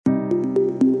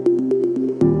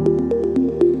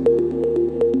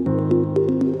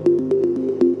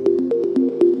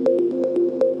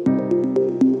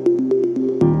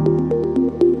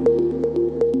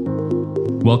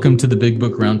Welcome to the Big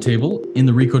Book Roundtable. In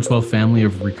the RICO 12 family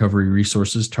of recovery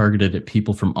resources targeted at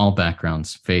people from all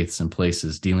backgrounds, faiths, and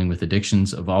places dealing with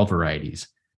addictions of all varieties.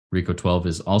 RICO 12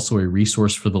 is also a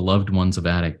resource for the loved ones of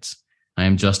addicts. I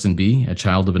am Justin B., a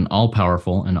child of an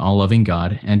all-powerful and all-loving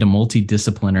God and a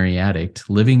multidisciplinary addict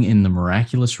living in the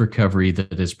miraculous recovery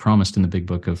that is promised in the Big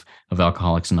Book of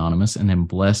Alcoholics Anonymous, and am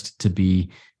blessed to be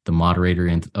the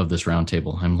moderator of this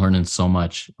roundtable. I'm learning so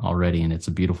much already, and it's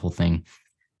a beautiful thing.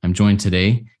 I'm joined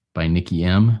today by Nikki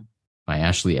M., by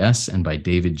Ashley S., and by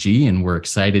David G., and we're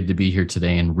excited to be here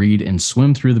today and read and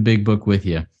swim through the Big Book with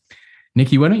you.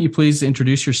 Nikki, why don't you please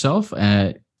introduce yourself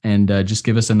and just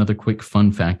give us another quick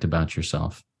fun fact about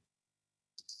yourself.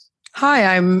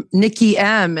 Hi, I'm Nikki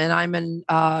M., and I'm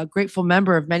a grateful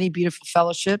member of many beautiful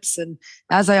fellowships. And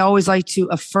as I always like to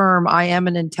affirm, I am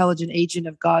an intelligent agent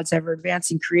of God's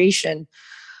ever-advancing creation.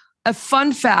 A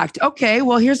fun fact. Okay,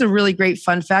 well, here's a really great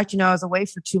fun fact. I was away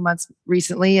for 2 months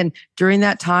recently, and during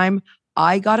that time,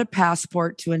 I got a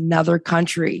passport to another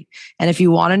country. And if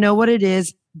you want to know what it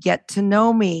is, get to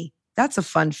know me. That's a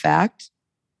fun fact.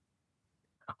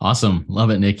 Awesome.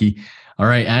 Love it, Nikki. All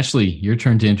right, Ashley, your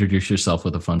turn to introduce yourself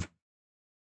with a fun fact.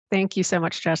 Thank you so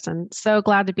much, Justin. So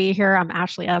glad to be here. I'm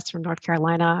Ashley S. from North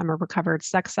Carolina. I'm a recovered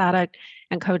sex addict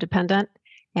and codependent,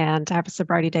 and I have a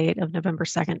sobriety date of November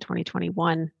 2nd,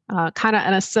 2021. Kind of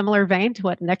in a similar vein to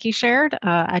what Nikki shared.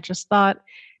 I just thought,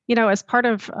 as part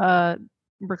of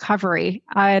recovery,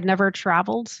 I had never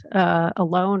traveled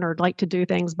alone or like to do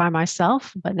things by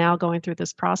myself, but now going through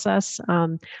this process,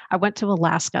 I went to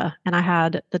Alaska and I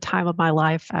had the time of my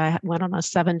life. I went on a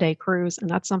 7-day cruise, and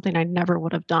that's something I never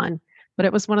would have done, but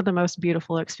it was one of the most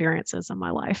beautiful experiences of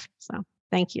my life. So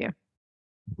thank you.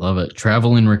 Love it.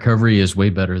 Travel in recovery is way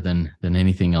better than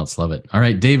anything else. Love it. All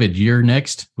right, David, you're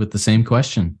next with the same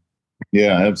question.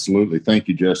 Yeah, absolutely. Thank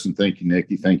you, Justin. Thank you,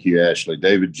 Nikki. Thank you, Ashley.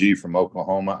 David G. from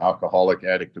Oklahoma, alcoholic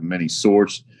addict of many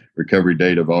sorts, recovery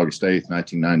date of August 8th,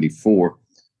 1994.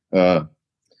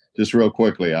 Just real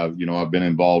quickly, I've been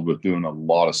involved with doing a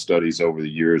lot of studies over the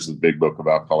years of the Big Book of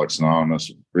Alcoholics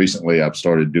Anonymous. Recently, I've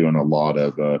started doing a lot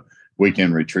of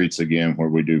weekend retreats again, where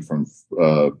we do from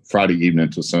Friday evening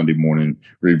till Sunday morning,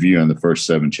 reviewing the first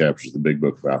 7 chapters of the Big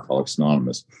Book of Alcoholics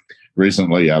Anonymous.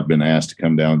 Recently, I've been asked to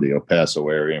come down to the El Paso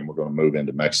area, and we're going to move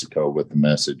into Mexico with the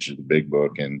message of the Big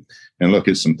Book and look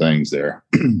at some things there.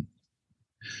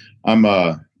 I'm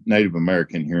a Native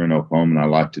American here in Oklahoma, and I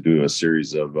like to do a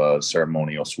series of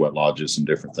ceremonial sweat lodges and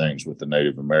different things with the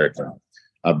Native American.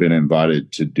 I've been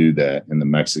invited to do that in the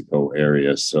Mexico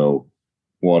area, so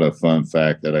what a fun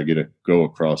fact that I get to go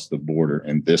across the border,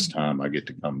 and this time I get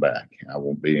to come back. I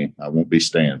won't be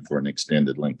staying for an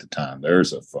extended length of time.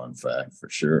 There's a fun fact for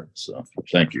sure. So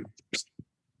thank you.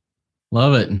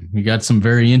 Love it. We got some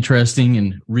very interesting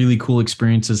and really cool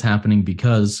experiences happening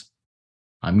because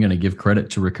I'm going to give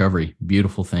credit to recovery.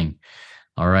 Beautiful thing.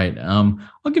 All right. I'll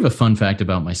give a fun fact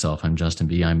about myself. I'm Justin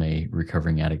B. I'm a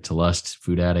recovering addict to lust,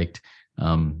 food addict,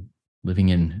 living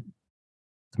in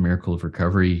the miracle of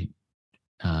recovery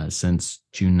since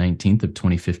June 19th of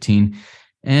 2015.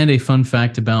 And a fun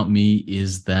fact about me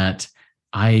is that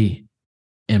I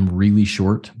am really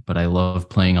short, but I love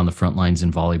playing on the front lines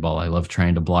in volleyball. I love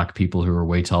trying to block people who are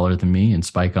way taller than me and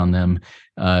spike on them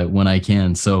when I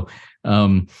can. So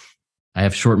I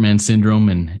have short man syndrome,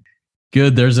 and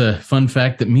good. There's a fun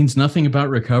fact that means nothing about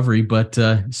recovery, but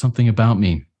something about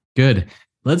me. Good.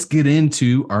 Let's get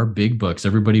into our big books.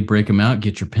 Everybody break them out.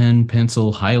 Get your pen,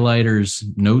 pencil, highlighters,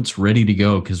 notes ready to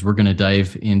go, because we're going to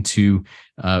dive into,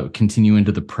 continue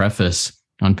into the preface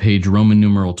on page Roman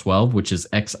numeral 12, which is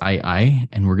XII,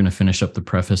 and we're going to finish up the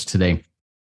preface today.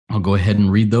 I'll go ahead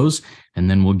and read those, and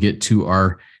then we'll get to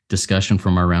our discussion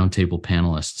from our roundtable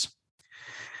panelists.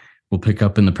 We'll pick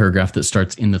up in the paragraph that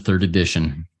starts in the 3rd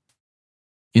edition.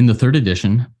 In the 3rd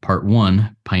edition, part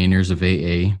 1, Pioneers of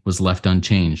AA, was left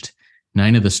unchanged.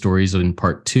 9 of the stories in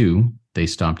part 2, They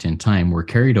Stopped in Time, were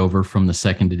carried over from the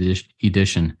 2nd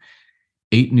edition.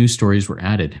 8 new stories were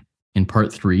added. In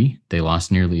part 3, They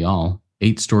Lost Nearly All,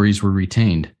 8 stories were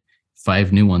retained.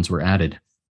 5 new ones were added.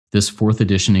 This 4th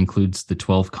edition includes the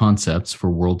 12 concepts for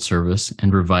world service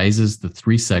and revises the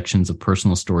 3 sections of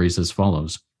personal stories as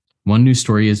follows. 1 new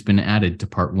story has been added to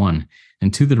part 1,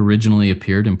 and 2 that originally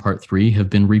appeared in part 3 have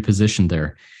been repositioned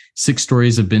there. 6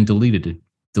 stories have been deleted.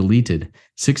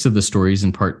 6 of the stories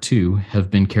in part 2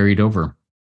 have been carried over.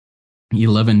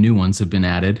 11 new ones have been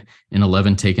added and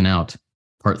 11 taken out.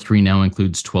 Part 3 now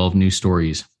includes 12 new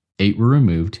stories. 8 were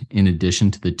removed in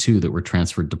addition to the 2 that were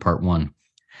transferred to part 1.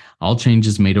 All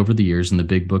changes made over the years in the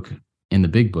Big Book in the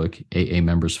Big Book, AA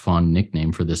members' fond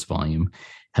nickname for this volume,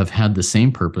 have had the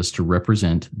same purpose to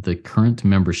represent the current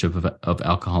membership of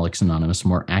Alcoholics Anonymous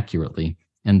more accurately,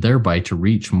 and thereby to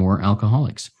reach more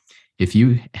alcoholics. If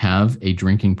you have a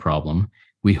drinking problem,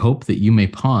 we hope that you may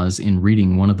pause in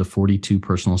reading one of the 42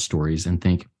 personal stories and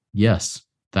think, yes,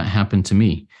 that happened to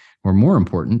me. Or more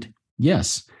important,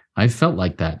 yes, I felt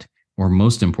like that. Or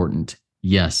most important,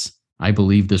 yes, I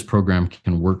believe this program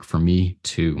can work for me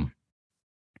too.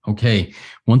 Okay,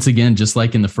 once again, just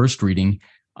like in the first reading,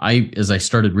 as I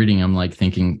started reading, I'm like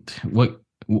thinking,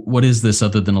 what is this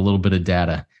other than a little bit of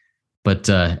data? But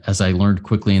as I learned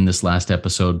quickly in this last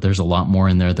episode, there's a lot more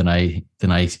in there than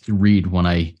I read when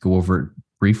I go over it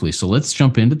briefly. So let's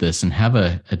jump into this and have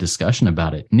a discussion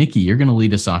about it. Nikki, you're going to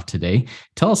lead us off today.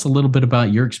 Tell us a little bit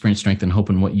about your experience, strength, and hope,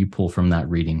 and what you pull from that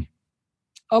reading.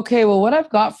 Okay, well, what I've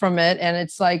got from it, and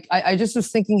it's like, I just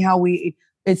was thinking how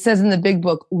it says in the Big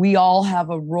Book, we all have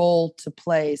a role to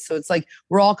play. So it's like,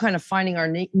 we're all kind of finding our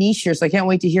niche here. So I can't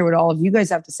wait to hear what all of you guys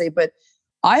have to say. But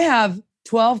I have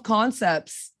 12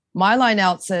 concepts. My line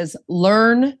out says,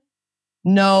 learn,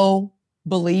 know,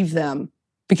 believe them.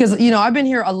 Because, I've been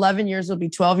here 11 years, it'll be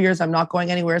 12 years. I'm not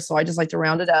going anywhere. So I just like to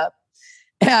round it up.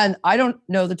 And I don't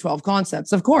know the 12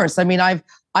 concepts, of course. I mean,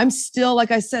 I'm still,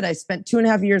 like I said, I spent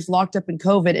 2.5 years locked up in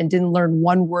COVID and didn't learn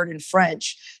one word in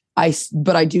French.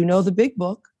 But I do know the Big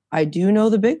Book. I do know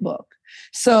the Big Book.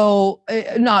 So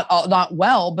not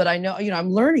well, but I know, I'm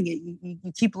learning it.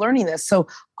 You keep learning this. So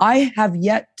I have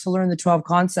yet to learn the 12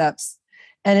 concepts.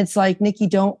 And it's like, Nikki,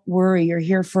 don't worry. You're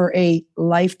here for a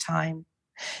lifetime.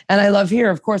 And I love here,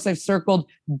 of course, I've circled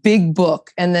Big Book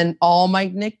and then all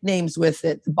my nicknames with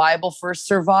it. The Bible for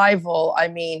Survival. I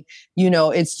mean,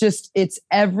 it's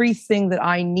everything that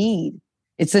I need.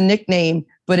 It's a nickname,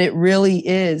 but it really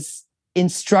is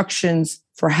instructions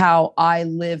for how I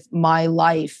live my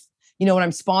life. When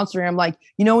I'm sponsoring, I'm like,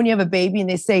 when you have a baby and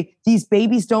they say, these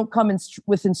babies don't come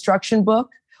with instruction book.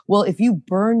 Well, if you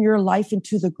burn your life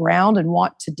into the ground and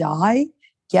want to die,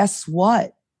 guess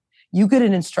what? You get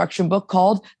an instruction book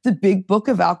called The Big Book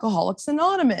of Alcoholics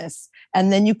Anonymous.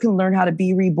 And then you can learn how to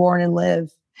be reborn and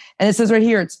live. And it says right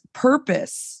here, it's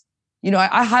purpose.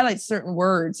 I highlight certain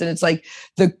words and it's like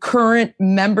the current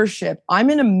membership. I'm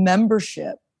in a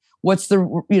membership. What's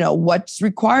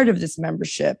required of this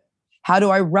membership? How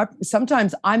do I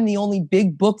sometimes I'm the only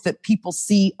Big Book that people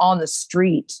see on the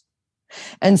street.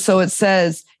 And so it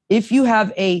says, if you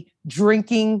have a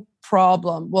drinking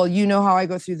problem, well, you know how I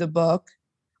go through the book.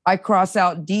 I cross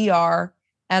out DR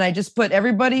and I just put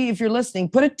everybody, if you're listening,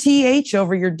 put a TH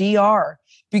over your DR,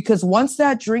 because once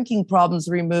that drinking problem's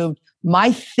removed,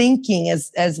 my thinking,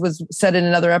 as was said in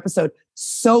another episode,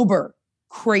 sober,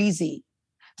 crazy.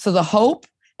 So the hope,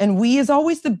 and we is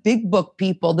always the Big Book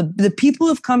people, the people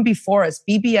who've come before us,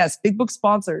 BBS, Big Book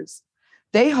sponsors,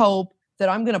 they hope that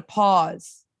I'm going to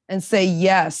pause and say,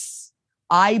 yes,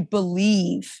 I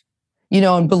believe,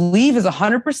 and believe is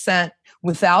 100%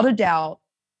 without a doubt.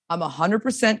 I'm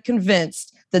 100%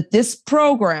 convinced that this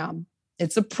program,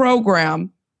 it's a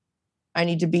program. I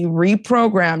need to be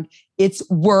reprogrammed. It's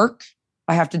work.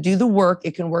 I have to do the work.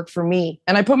 It can work for me.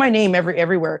 And I put my name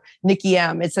everywhere. Nikki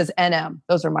M. It says NM.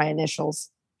 Those are my initials.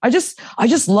 I just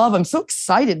love. I'm so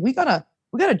excited. We got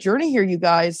a journey here, you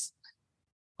guys.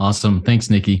 Awesome. Thanks,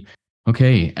 Nikki.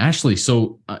 Okay, Ashley.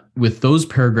 So with those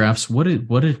paragraphs, what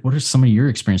are some of your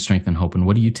experience, strength, and hope, and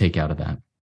what do you take out of that?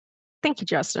 Thank you,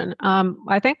 Justin.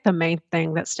 I think the main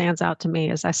thing that stands out to me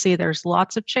is I see there's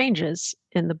lots of changes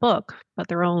in the book, but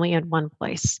they're only in one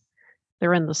place.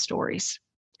 They're in the stories.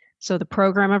 So the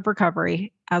program of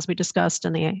recovery, as we discussed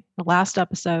in the last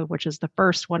episode, which is the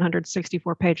first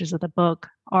 164 pages of the book,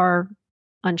 are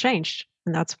unchanged.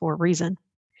 And that's for a reason.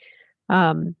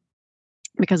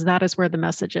 Because that is where the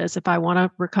message is. If I want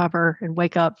to recover and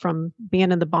wake up from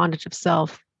being in the bondage of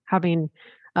self, having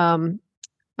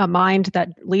a mind that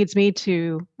leads me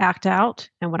to act out.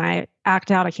 And when I act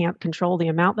out, I can't control the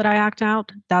amount that I act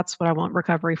out. That's what I want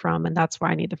recovery from. And that's why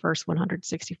I need the first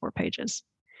 164 pages.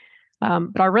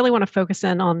 But I really want to focus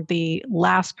in on the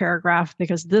last paragraph,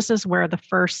 because this is where the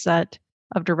first set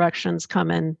of directions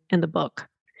come in the book.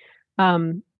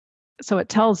 So it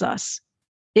tells us,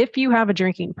 if you have a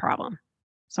drinking problem,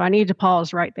 so I need to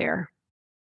pause right there.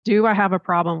 Do I have a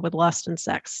problem with lust and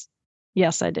sex?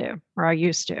 Yes, I do, or I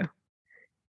used to.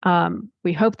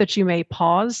 We hope that you may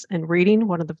pause in reading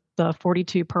one of the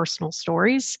 42 personal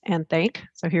stories and think.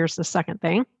 So here's the second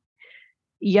thing.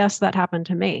 Yes, that happened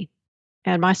to me.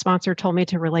 And my sponsor told me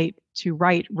to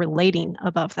write relating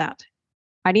above that.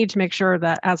 I need to make sure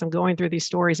that as I'm going through these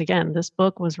stories again, this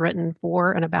book was written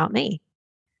for and about me.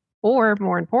 Or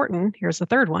more important, here's the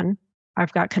third one,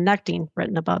 I've got connecting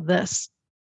written above this.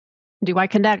 Do I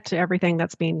connect to everything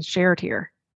that's being shared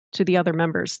here, to the other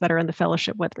members that are in the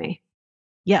fellowship with me?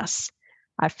 Yes,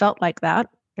 I felt like that.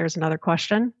 There's another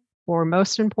question. Or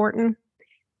most important,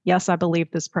 yes, I believe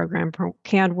this program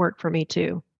can work for me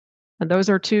too. And those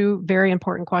are two very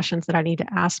important questions that I need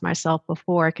to ask myself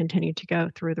before I continue to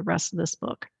go through the rest of this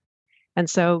book. And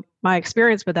so my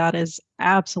experience with that is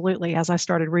absolutely, as I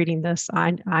started reading this,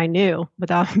 I knew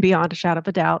without beyond a shadow of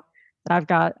a doubt that I've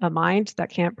got a mind that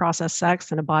can't process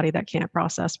sex and a body that can't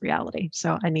process reality.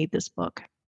 So I need this book.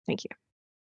 Thank you.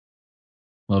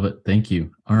 Love it. Thank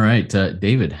you. All right,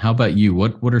 David, how about you?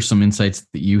 What are some insights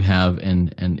that you have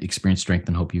and experience, strength,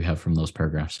 and hope you have from those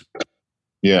paragraphs?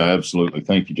 Yeah, absolutely.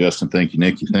 Thank you, Justin. Thank you,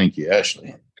 Nikki. Thank you,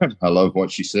 Ashley. I love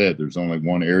what she said. There's only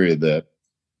one area that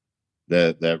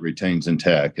retains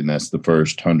intact, and that's the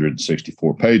first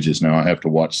 164 pages. Now I have to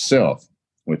watch self,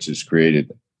 which is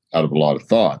created out of a lot of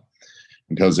thought,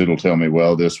 because it'll tell me,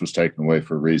 well, this was taken away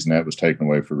for a reason, that was taken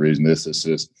away for a reason,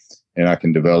 this. And I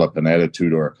can develop an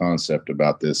attitude or a concept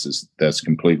about this that's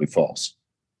completely false.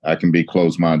 I can be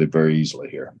closed-minded very easily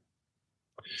here.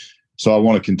 So I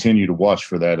want to continue to watch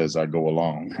for that as I go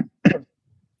along.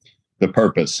 The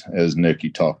purpose, as Nikki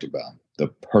talked about, the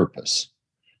purpose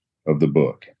of the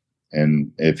book.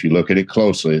 And if you look at it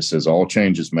closely, it says all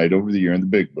changes made over the year in the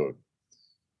big book.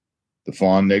 The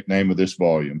fond nickname of this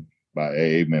volume by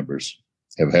AA members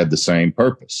have had the same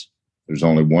purpose. There's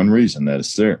only one reason that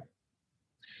it's there: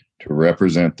 to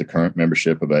represent the current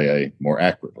membership of AA more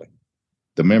accurately.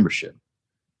 The membership,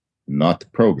 not the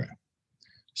program.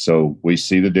 So we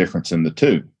see the difference in the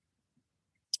two.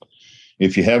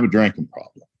 If you have a drinking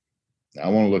problem, now I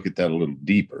want to look at that a little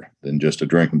deeper than just a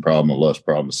drinking problem, a lust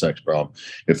problem, a sex problem.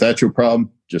 If that's your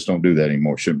problem, just don't do that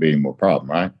anymore. Shouldn't be any more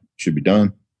problem, right? Should be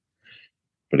done.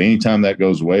 But anytime that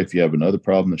goes away, if you have another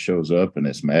problem that shows up and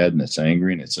it's mad and it's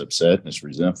angry and it's upset and it's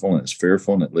resentful and it's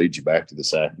fearful and it leads you back to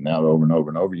this acting out over and over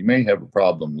and over, you may have a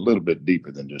problem a little bit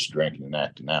deeper than just drinking and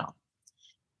acting out.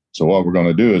 So what we're going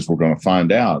to do is we're going to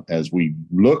find out as we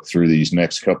look through these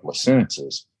next couple of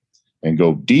sentences and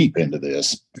go deep into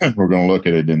this. We're going to look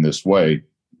at it in this way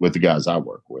with the guys I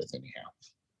work with anyhow.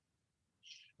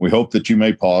 We hope that you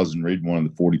may pause and read one of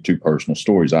the 42 personal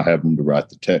stories. I have them to write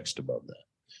the text above that.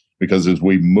 Because as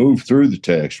we move through the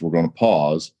text, we're going to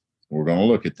pause. We're going to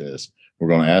look at this. We're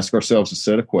going to ask ourselves a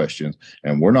set of questions,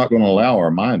 and we're not going to allow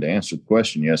our mind to answer the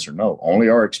question yes or no. Only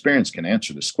our experience can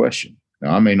answer this question.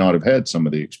 Now, I may not have had some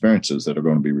of the experiences that are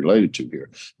going to be related to here,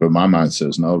 but my mind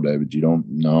says, no, David, you don't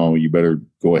know. You better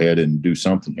go ahead and do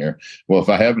something here. Well, if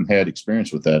I haven't had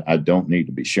experience with that, I don't need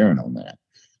to be sharing on that.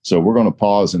 So we're going to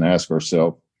pause and ask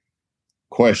ourselves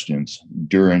questions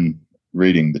during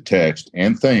reading the text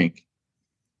and think,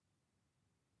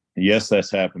 yes, that's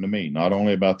happened to me, not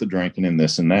only about the drinking and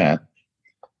this and that,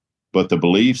 but the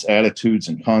beliefs, attitudes,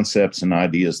 and concepts and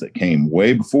ideas that came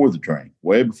way before the drink,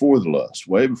 way before the lust,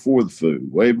 way before the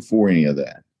food, way before any of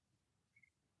that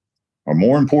are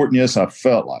more important. Yes, I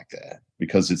felt like that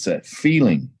because it's that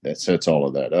feeling that sets all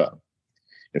of that up.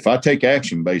 If I take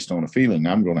action based on a feeling,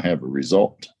 I'm going to have a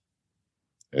result.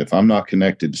 If I'm not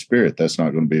connected to spirit, that's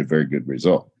not going to be a very good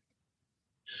result.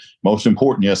 Most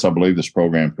important, yes, I believe this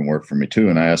program can work for me too.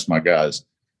 And I ask my guys,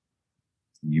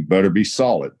 you better be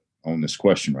solid on this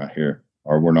question right here,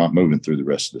 or we're not moving through the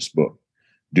rest of this book.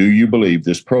 Do you believe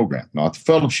this program, not the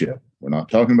fellowship? We're not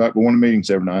talking about going to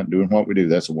meetings every night and doing what we do.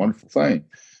 That's a wonderful thing.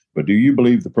 But do you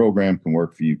believe the program can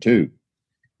work for you too?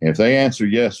 And if they answer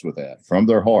yes with that from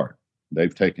their heart,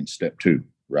 they've taken step 2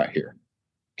 right here.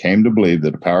 Came to believe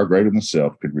that a power greater than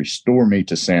self could restore me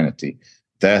to sanity.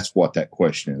 That's what that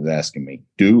question is asking me.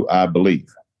 Do I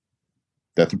believe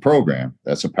that the program,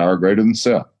 that's a power greater than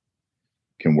self,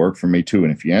 can work for me too?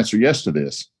 And if you answer yes to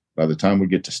this, by the time we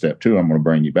get to step 2, I'm going to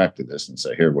bring you back to this and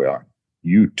say, here we are.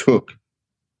 You took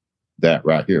that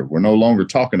right here. We're no longer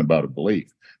talking about a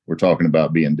belief. We're talking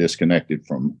about being disconnected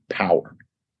from power.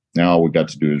 Now all we got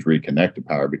to do is reconnect to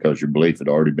power because your belief had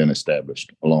already been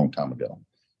established a long time ago.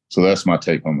 So that's my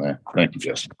take on that. Thank you,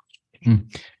 Justin.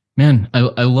 Man,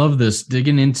 I love this,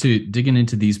 digging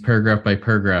into these paragraph by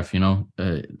paragraph.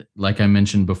 Like I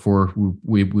mentioned before,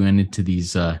 we went into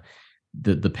these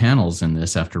the panels in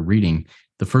this after reading.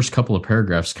 The first couple of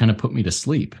paragraphs kind of put me to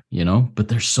sleep, but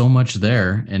there's so much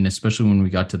there. And especially when we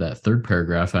got to that third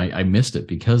paragraph, I missed it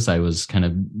because I was kind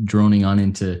of droning on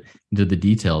into the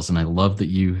details. And I love that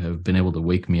you have been able to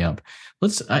wake me up.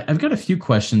 I've got a few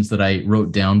questions that I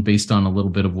wrote down based on a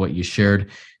little bit of what you shared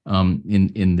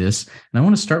in this. And I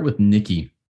want to start with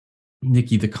Nikki.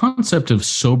 Nikki, the concept of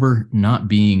sober not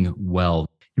being well.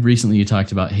 Recently you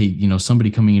talked about, hey,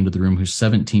 somebody coming into the room who's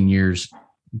 17 years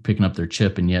picking up their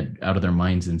chip and yet out of their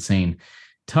minds insane.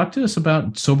 Talk to us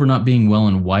about sober not being well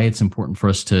and why it's important for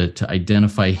us to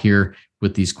identify here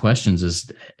with these questions.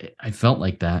 Is I felt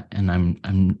like that, and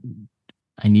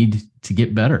I need to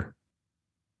get better.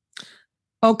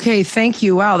 Okay, thank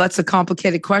you. Wow, that's a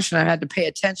complicated question. I had to pay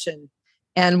attention.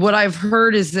 And what I've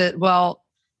heard is that, well,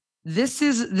 this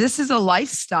is a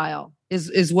lifestyle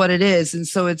is what it is. And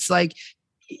so it's like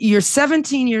you're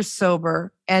 17 years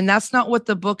sober, and that's not what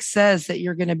the book says, that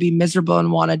you're going to be miserable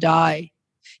and want to die.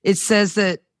 It says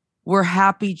that we're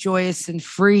happy, joyous, and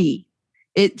free.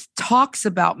 It talks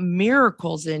about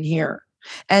miracles in here.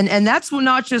 And that's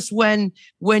not just when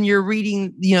you're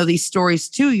reading, these stories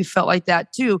too, you felt like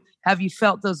that too. Have you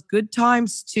felt those good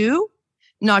times too?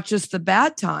 Not just the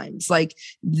bad times. Like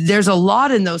there's a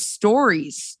lot in those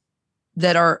stories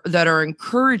that are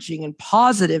encouraging and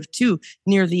positive too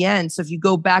near the end. So if you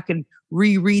go back and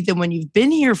reread them when you've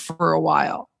been here for a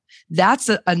while, that's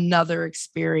another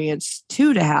experience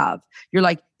too to have. You're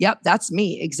like, yep, that's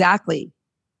me. Exactly.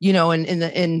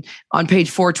 On page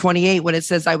 428, when it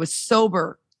says I was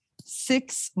sober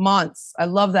 6 months. I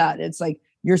love that. It's like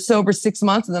you're sober 6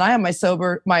 months. And then I have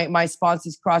my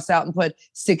sponsors cross out and put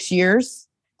 6 years,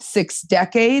 6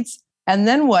 decades. And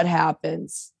then what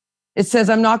happens? It says,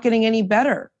 I'm not getting any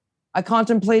better. I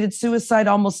contemplated suicide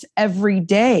almost every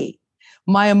day.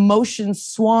 My emotions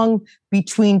swung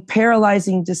between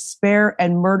paralyzing despair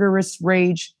and murderous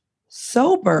rage,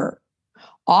 sober,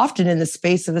 often in the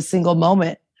space of a single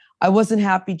moment. I wasn't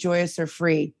happy, joyous, or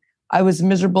free. I was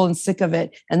miserable and sick of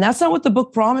it. And that's not what the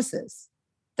book promises.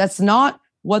 That's not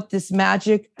what this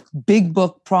magic big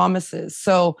book promises.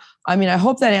 So, I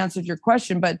hope that answered your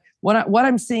question. But what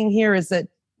I'm seeing here is that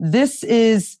this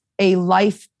is a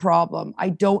life problem. I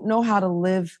don't know how to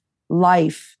live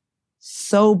life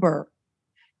sober.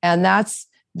 And that's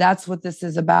what this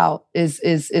is about,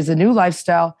 is a new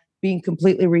lifestyle being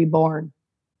completely reborn.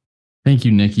 Thank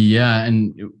you, Nikki. Yeah.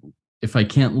 And if I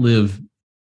can't live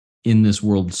in this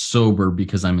world sober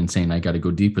because I'm insane, I got to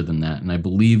go deeper than that. And I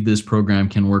believe this program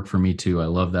can work for me too. I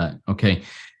love that. Okay.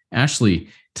 Ashley,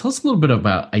 tell us a little bit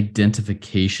about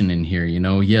identification in here.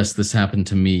 Yes, this happened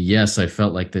to me. Yes, I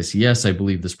felt like this. Yes, I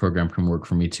believe this program can work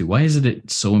for me too. Why is it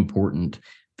so important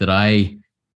that I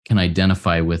can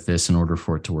identify with this in order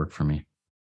for it to work for me?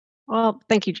 Well,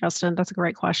 thank you, Justin. That's a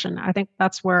great question. I think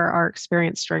that's where our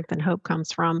experience, strength, and hope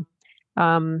comes from.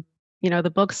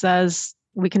 The book says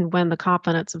we can win the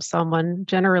confidence of someone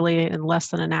generally in less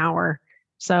than an hour.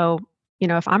 So,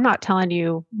 if I'm not telling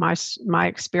you my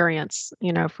experience,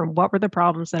 from what were the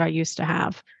problems that I used to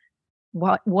have,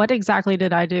 what exactly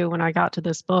did I do when I got to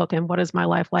this book, and what is my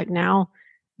life like now,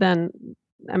 then,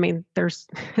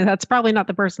 that's probably not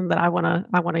the person that I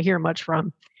want to hear much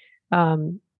from.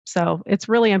 So it's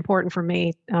really important for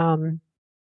me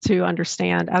to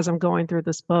understand as I'm going through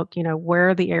this book, where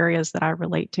are the areas that I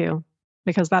relate to,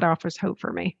 because that offers hope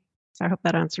for me. So I hope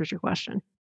that answers your question.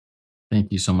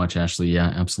 Thank you so much, Ashley.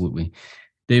 Yeah, absolutely.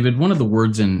 David, one of the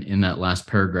words in that last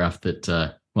paragraph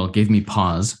that gave me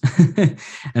pause,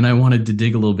 and I wanted to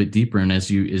dig a little bit deeper. And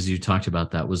as you talked about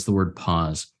that, was the word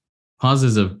pause. Pause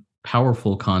is a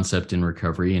powerful concept in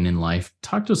recovery and in life.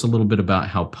 Talk to us a little bit about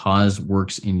how pause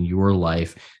works in your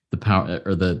life. The power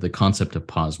or the concept of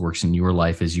pause works in your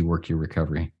life as you work your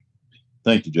recovery.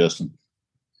 Thank you, Justin.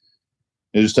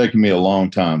 It has taken me a long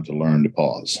time to learn to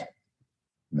pause.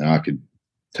 Now I could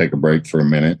take a break for a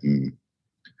minute,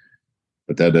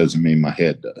 but that doesn't mean my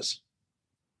head does.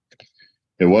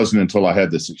 It wasn't until I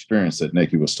had this experience that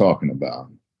Nikki was talking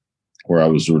about, where I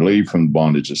was relieved from the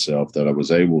bondage of self, that I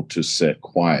was able to sit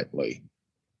quietly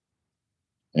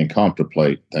and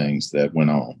contemplate things that went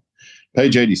on.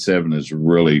 Page 87 is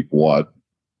really what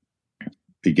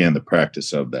began the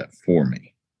practice of that for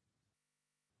me.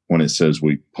 When it says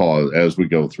we pause as we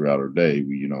go throughout our day,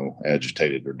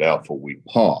 agitated or doubtful, we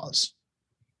pause.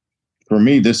 For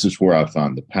me, this is where I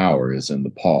find the power, is in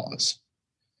the pause.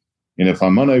 And if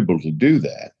I'm unable to do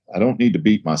that, I don't need to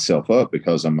beat myself up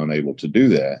because I'm unable to do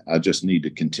that. I just need to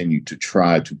continue to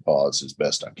try to pause as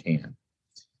best I can.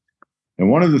 And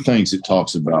one of the things it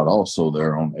talks about also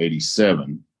there on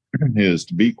 87 is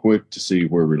to be quick to see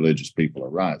where religious people are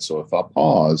right. So if I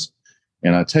pause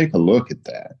and I take a look at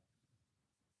that,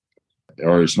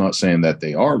 or it's not saying that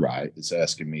they are right, it's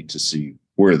asking me to see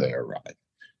where they are right.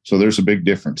 So there's a big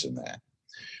difference in that.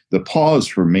 The pause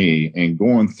for me, and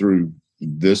going through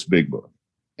this big book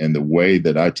and the way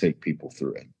that I take people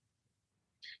through it,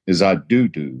 is I do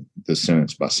the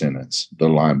sentence by sentence, the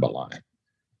line by line.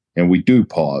 And we do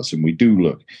pause and we do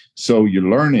look. So you're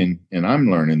learning, and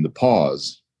I'm learning the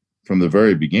pause from the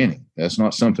very beginning. That's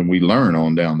not something we learn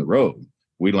on down the road.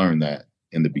 We learn that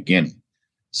in the beginning.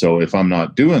 So if I'm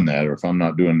not doing that, or if I'm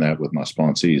not doing that with my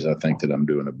sponsees, I think that I'm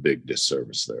doing a big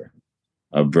disservice there.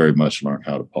 I've very much learned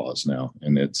how to pause now,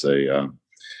 and it's a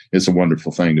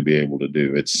wonderful thing to be able to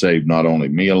do. It's saved not only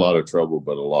me a lot of trouble,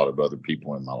 but a lot of other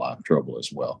people in my life trouble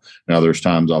as well. Now, there's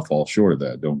times I'll fall short of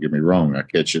that. Don't get me wrong. I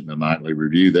catch it in the nightly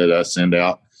review that I send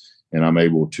out, and I'm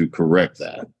able to correct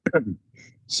that.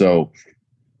 So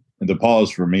the pause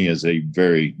for me is a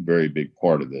very, very big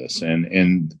part of this.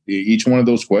 And each one of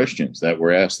those questions that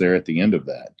were asked there at the end of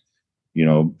that,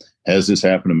 has this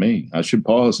happened to me? I should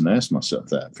pause and ask myself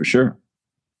that for sure.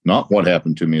 Not what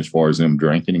happened to me as far as them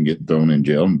drinking and getting thrown in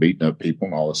jail and beating up people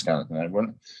and all this kind of thing.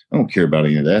 I don't care about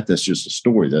any of that. That's just a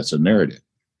story. That's a narrative.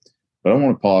 But I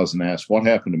want to pause and ask, what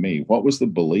happened to me? What was the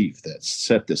belief that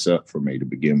set this up for me to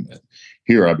begin with?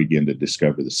 Here I begin to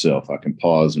discover the self. I can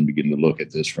pause and begin to look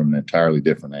at this from an entirely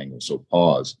different angle. So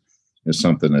pause is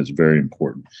something that's very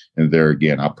important. And there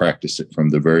again, I practice it from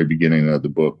the very beginning of the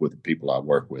book with the people I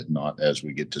work with, not as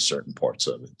we get to certain parts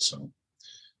of it. So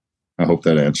I hope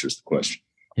that answers the question.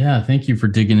 Yeah, thank you for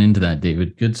digging into that,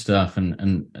 David. Good stuff,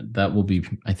 and that will be,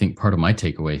 I think, part of my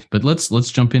takeaway. But let's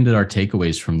jump into our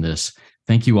takeaways from this.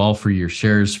 Thank you all for your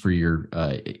shares, for your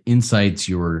insights,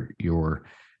 your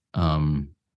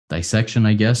dissection,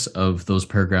 I guess, of those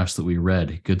paragraphs that we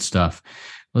read. Good stuff.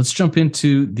 Let's jump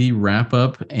into the wrap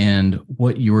up and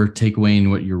what your takeaway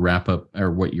and what your wrap up or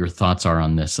what your thoughts are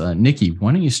on this. Nikki,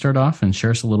 why don't you start off and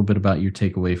share us a little bit about your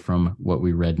takeaway from what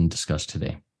we read and discussed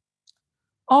today?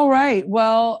 All right.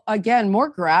 Well, again, more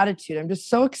gratitude. I'm just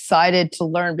so excited to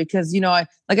learn because, like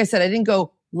I said, I didn't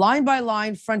go line by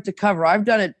line, front to cover. I've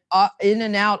done it in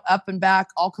and out, up and back,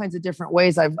 all kinds of different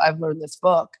ways I've learned this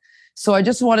book. So I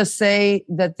just want to say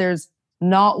that there's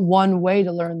not one way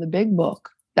to learn the big book.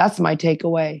 That's my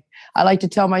takeaway. I like to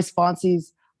tell my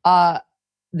sponsees,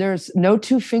 there's no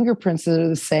two fingerprints that are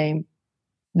the same.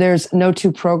 There's no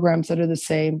two programs that are the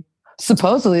same.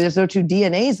 Supposedly, there's no two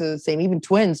DNAs that are the same. Even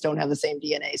twins don't have the same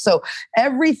DNA. So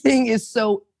everything is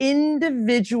so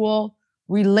individual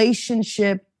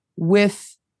relationship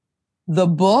with the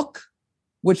book,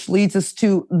 which leads us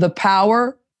to the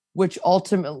power, which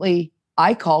ultimately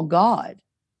I call God.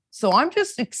 So I'm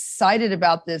just excited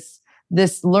about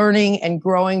this learning and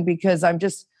growing because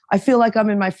I feel like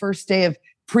I'm in my first day of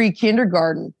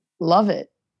pre-kindergarten. Love it.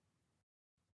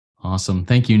 Awesome.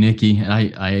 Thank you, Nikki.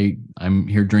 I'm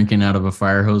here drinking out of a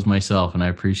fire hose myself, and I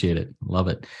appreciate it. Love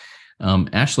it.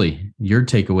 Ashley, your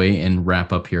takeaway and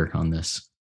wrap up here on this.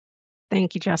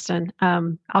 Thank you, Justin.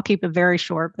 I'll keep it very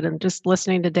short, but I'm just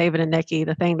listening to David and Nikki.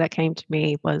 The thing that came to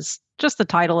me was just the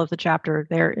title of the chapter.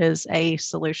 There is a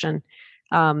solution.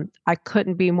 I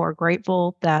couldn't be more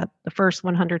grateful that the first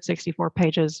 164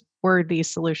 pages were the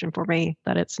solution for me,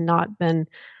 that it's not been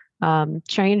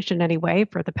changed in any way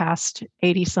for the past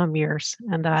 80 some years,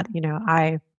 and that,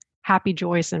 I happy,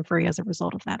 joyous, and free as a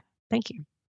result of that. Thank you.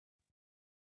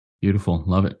 Beautiful.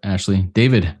 Love it, Ashley.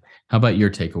 David, how about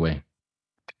your takeaway?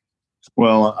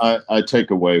 Well, I take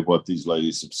away what these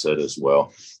ladies have said as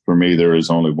well. For me, there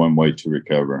is only one way to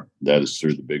recover. That is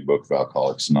through the big book of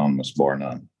Alcoholics Anonymous, bar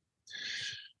none.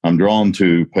 I'm drawn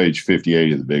to page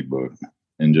 58 of the big book.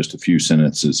 In just a few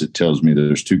sentences, it tells me that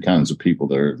there's two kinds of people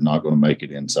that are not going to make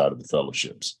it inside of the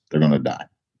fellowships. They're going to die.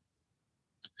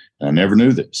 And I never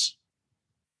knew this.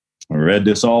 I read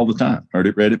this all the time, heard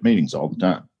it read at meetings all the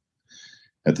time.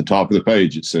 At the top of the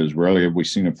page, it says, rarely have we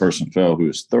seen a person fail who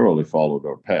has thoroughly followed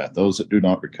our path, those that do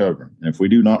not recover. And if we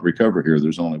do not recover here,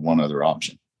 there's only one other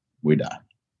option. We die.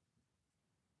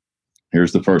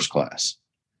 Here's the first class.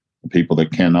 The people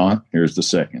that cannot, here's the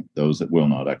second, those that will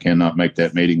not. I cannot make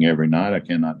that meeting every night. I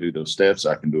cannot do those steps.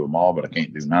 I can do them all, but I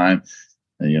can't do 9.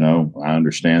 And, I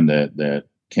understand that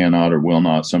cannot or will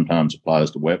not sometimes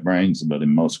applies to wet brains, but in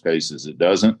most cases it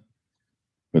doesn't.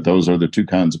 But those are the two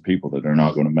kinds of people that are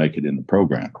not going to make it in the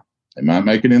program. They might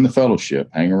make it in the fellowship,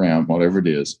 hang around, whatever it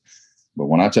is. But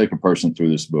when I take a person through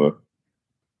this book,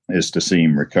 it's to see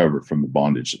him recover from the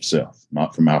bondage of self,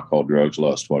 not from alcohol, drugs,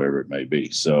 lust, whatever it may be.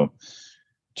 So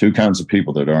two kinds of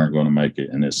people that aren't going to make it,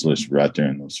 and it's listed right there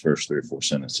in those first 3 or 4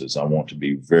 sentences. I want to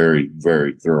be very,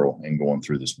 very thorough in going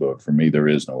through this book. For me, there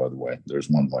is no other way. There's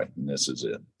one way, and this is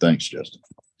it. Thanks, Justin.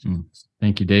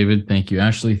 Thank you, David. Thank you,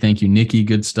 Ashley. Thank you, Nikki.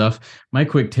 Good stuff. My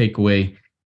quick takeaway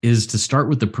is to start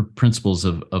with the principles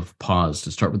of pause,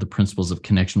 to start with the principles of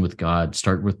connection with God,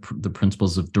 start with the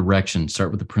principles of direction, start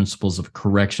with the principles of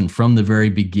correction from the very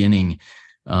beginning,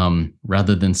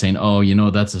 rather than saying,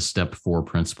 that's a step 4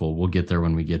 principle. We'll get there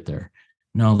when we get there.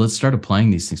 No, let's start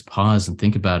applying these things. Pause and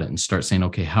think about it and start saying,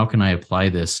 okay, how can I apply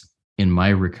this in my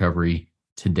recovery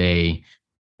today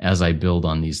as I build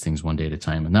on these things one day at a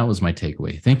time. And that was my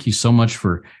takeaway. Thank you so much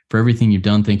for everything you've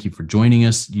done. Thank you for joining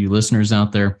us, you listeners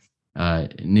out there.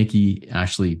 Nikki,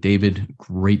 Ashley, David,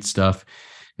 great stuff.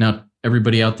 Now,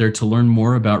 everybody out there, to learn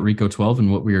more about RICO 12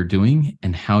 and what we are doing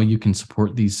and how you can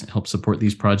help support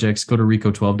these projects, go to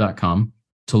RICO12.com.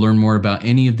 To learn more about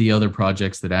any of the other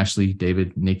projects that Ashley,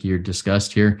 David, Nikki are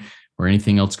discussed here, or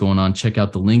anything else going on, check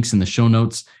out the links in the show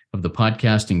notes of the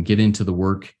podcast and get into the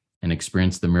work and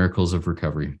experience the miracles of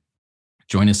recovery.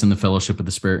 Join us in the fellowship of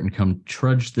the Spirit and come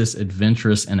trudge this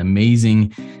adventurous and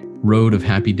amazing road of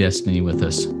happy destiny with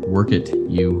us. Work it.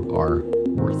 You are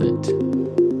worth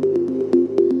it.